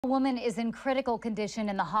A woman is in critical condition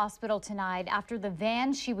in the hospital tonight after the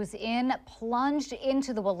van she was in plunged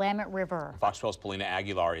into the Willamette River. Fox 12's Paulina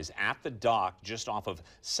Aguilar is at the dock just off of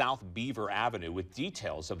South Beaver Avenue with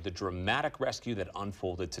details of the dramatic rescue that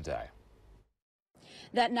unfolded today.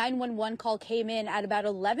 That 911 call came in at about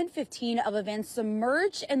 11:15 of a van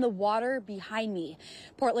submerged in the water behind me.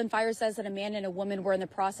 Portland Fire says that a man and a woman were in the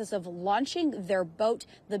process of launching their boat.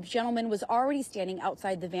 The gentleman was already standing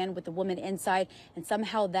outside the van with the woman inside, and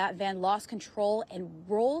somehow that van lost control and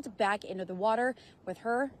rolled back into the water with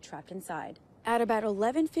her trapped inside. At about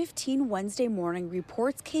 11:15 Wednesday morning,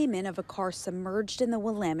 reports came in of a car submerged in the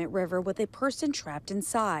Willamette River with a person trapped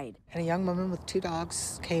inside. And a young woman with two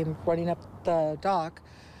dogs came running up the dock,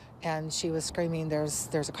 and she was screaming, there's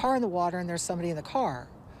a car in the water and there's somebody in the car.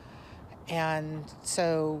 And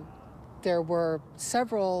so there were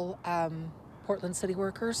several Portland city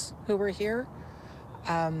workers who were here.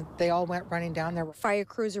 They all went running down there. Fire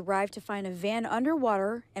crews arrived to find a van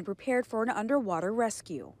underwater and prepared for an underwater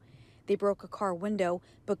rescue. They broke a car window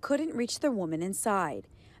but couldn't reach the woman inside.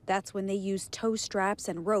 That's when they used tow straps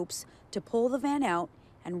and ropes to pull the van out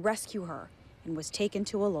and rescue her, and was taken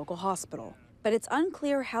to a local hospital. But it's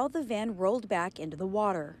unclear how the van rolled back into the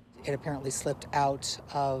water. It apparently slipped out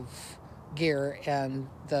of gear, and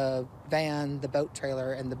the van, the boat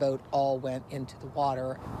trailer, and the boat all went into the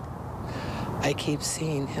water. I keep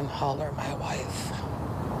seeing him holler, "My wife,"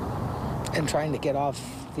 and trying to get off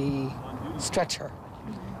the stretcher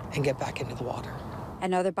and get back into the water.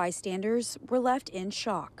 And other bystanders were left in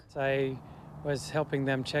shock. I was helping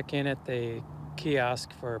them check in at the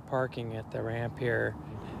kiosk for parking at the ramp here.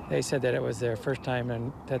 They said that it was their first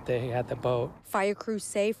time that they had the boat. Fire crews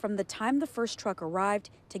say from the time the first truck arrived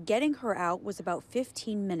to getting her out was about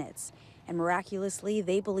 15 minutes. And miraculously,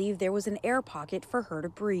 they believe there was an air pocket for her to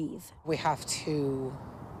breathe. We have to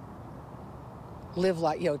live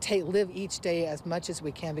live each day as much as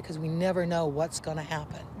we can, because we never know what's going to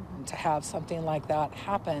happen. To have something like that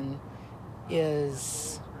happen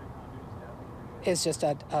is just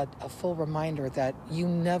a full reminder that you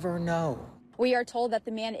never know. We are told that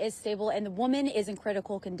the man is stable and the woman is in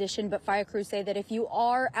critical condition, but fire crews say that if you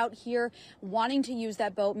are out here wanting to use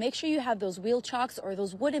that boat, make sure you have those wheel chocks or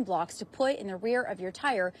those wooden blocks to put in the rear of your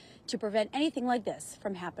tire to prevent anything like this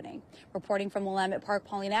from happening. Reporting from Willamette Park,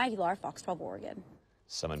 Paulina Aguilar, Fox 12 Oregon.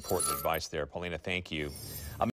 Some important advice there. Paulina, thank you.